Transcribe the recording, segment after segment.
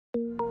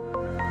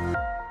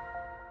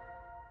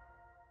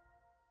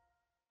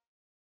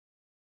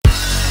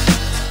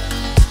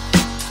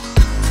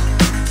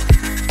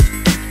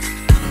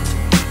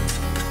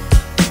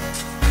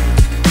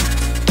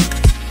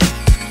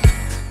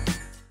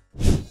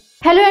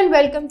Hello and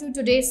welcome to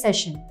today's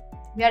session.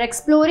 We are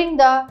exploring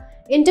the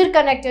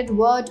interconnected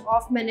world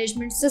of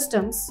management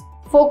systems,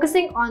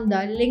 focusing on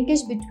the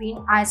linkage between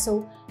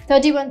ISO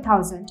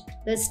 31000,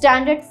 the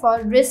standard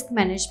for risk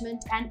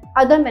management, and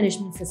other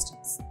management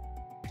systems.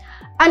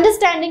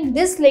 Understanding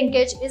this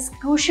linkage is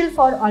crucial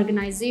for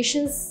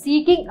organizations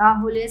seeking a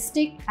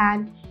holistic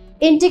and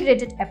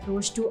integrated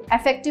approach to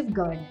effective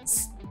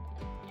governance.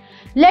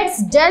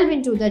 Let's delve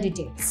into the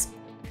details.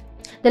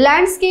 The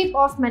landscape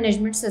of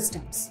management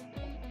systems.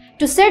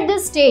 To set the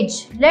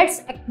stage,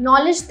 let's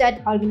acknowledge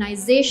that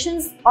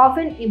organizations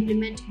often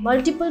implement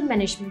multiple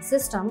management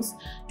systems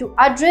to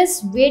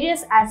address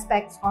various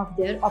aspects of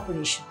their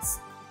operations.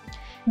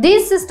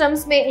 These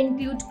systems may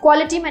include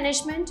quality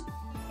management,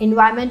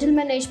 environmental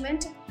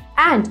management,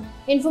 and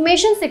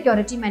information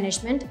security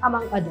management,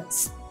 among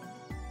others.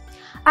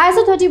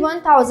 ISO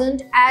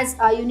 31000 as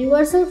a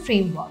universal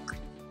framework.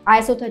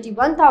 ISO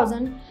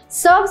 31000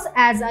 serves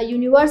as a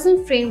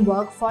universal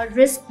framework for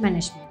risk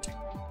management.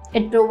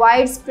 It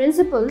provides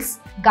principles,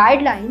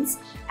 guidelines,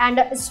 and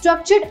a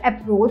structured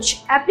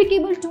approach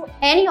applicable to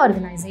any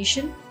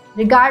organization,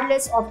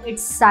 regardless of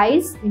its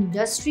size,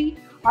 industry,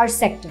 or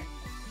sector.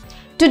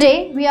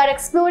 Today, we are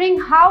exploring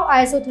how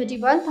ISO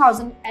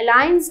 31000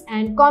 aligns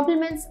and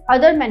complements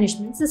other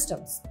management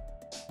systems.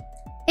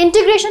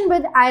 Integration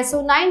with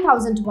ISO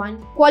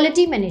 9001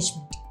 Quality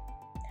Management.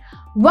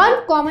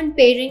 One common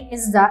pairing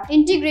is the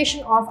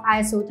integration of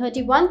ISO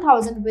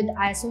 31000 with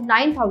ISO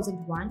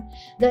 9001,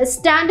 the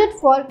standard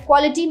for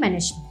quality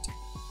management.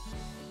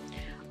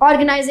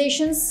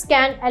 Organizations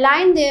can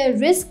align their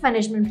risk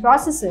management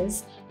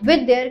processes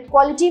with their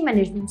quality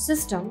management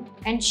system,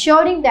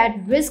 ensuring that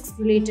risks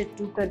related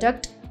to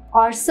product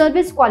or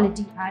service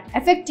quality are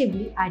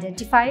effectively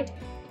identified,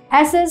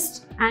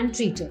 assessed, and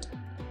treated.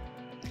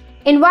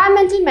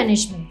 Environmental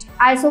management,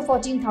 ISO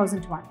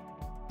 14001.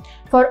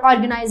 For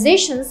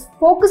organizations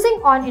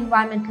focusing on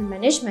environmental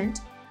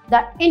management,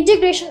 the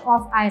integration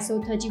of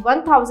ISO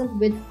 31000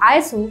 with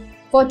ISO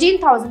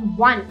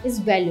 14001 is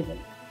valuable.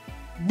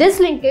 This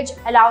linkage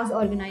allows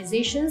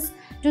organizations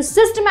to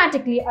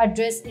systematically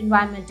address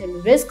environmental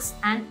risks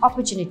and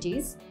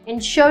opportunities,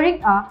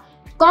 ensuring a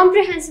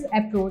comprehensive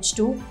approach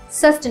to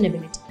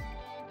sustainability.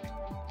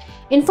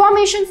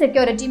 Information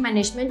security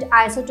management,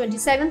 ISO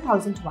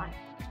 27001.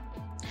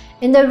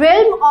 In the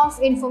realm of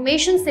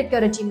information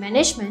security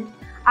management,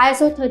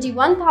 ISO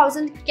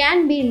 31000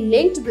 can be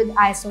linked with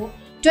ISO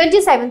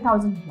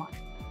 27001.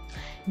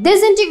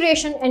 This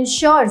integration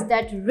ensures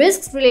that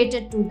risks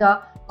related to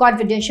the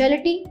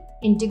confidentiality,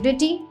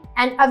 integrity,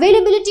 and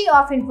availability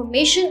of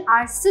information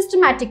are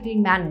systematically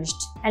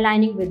managed,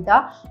 aligning with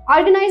the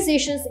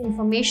organization's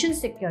information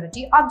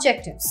security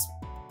objectives.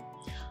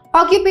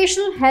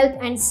 Occupational health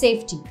and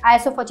safety,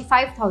 ISO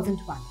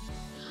 45001.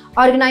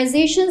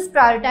 Organizations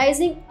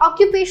prioritizing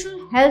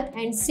occupational health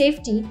and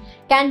safety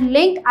can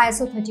link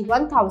ISO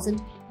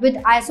 31000 with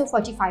ISO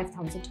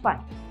 45001.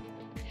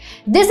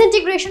 This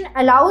integration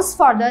allows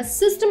for the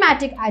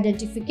systematic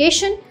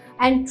identification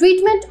and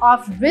treatment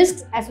of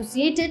risks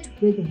associated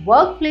with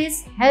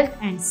workplace health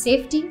and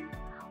safety,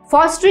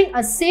 fostering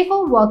a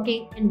safer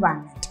working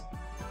environment.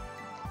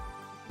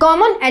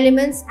 Common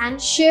elements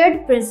and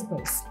shared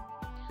principles.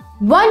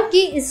 One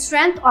key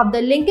strength of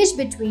the linkage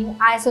between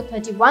ISO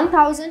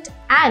 31000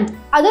 and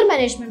other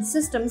management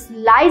systems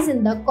lies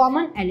in the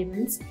common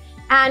elements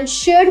and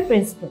shared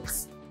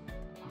principles.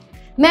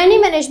 Many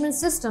management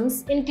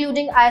systems,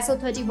 including ISO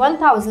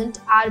 31000,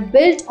 are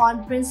built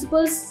on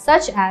principles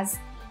such as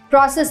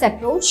process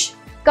approach,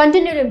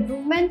 continual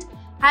improvement,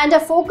 and a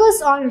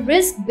focus on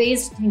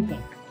risk-based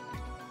thinking.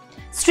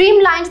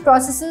 Streamlined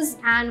processes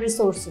and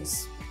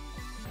resources.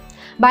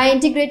 By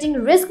integrating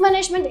risk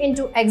management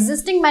into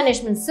existing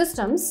management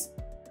systems,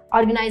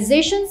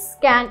 organizations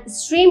can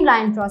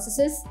streamline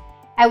processes,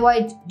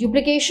 avoid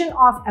duplication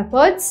of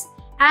efforts,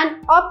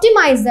 and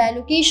optimize the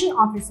allocation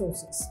of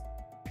resources.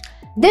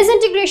 This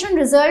integration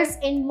results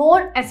in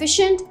more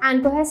efficient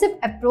and cohesive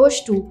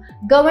approach to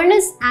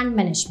governance and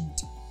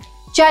management.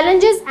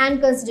 Challenges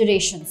and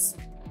considerations.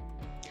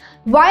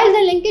 While the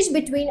linkage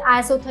between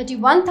ISO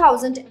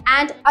 31000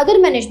 and other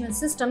management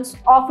systems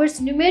offers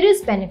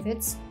numerous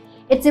benefits,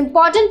 it's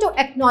important to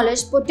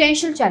acknowledge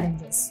potential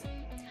challenges.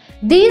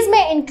 These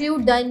may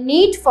include the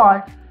need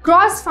for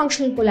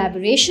cross-functional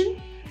collaboration,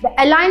 the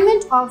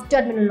alignment of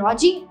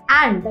terminology,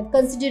 and the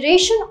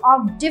consideration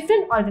of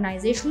different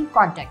organizational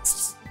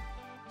contexts.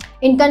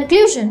 In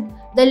conclusion,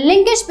 the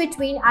linkage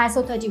between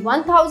ISO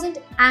 31000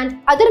 and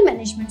other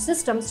management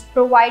systems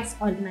provides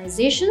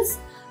organizations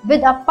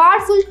with a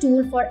powerful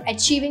tool for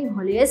achieving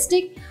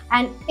holistic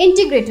and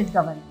integrated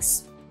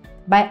governance.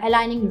 By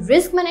aligning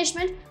risk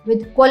management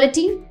with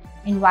quality,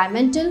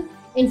 environmental,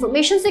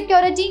 information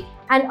security,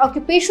 and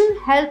occupational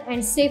health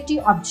and safety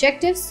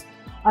objectives,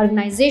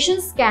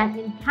 organizations can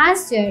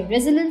enhance their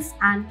resilience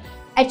and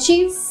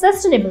achieve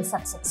sustainable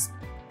success.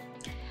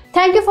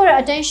 Thank you for your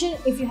attention.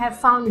 If you have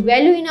found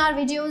value in our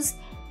videos,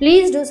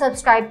 please do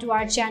subscribe to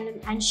our channel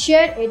and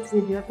share it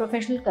with your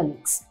professional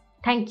colleagues.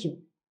 Thank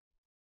you.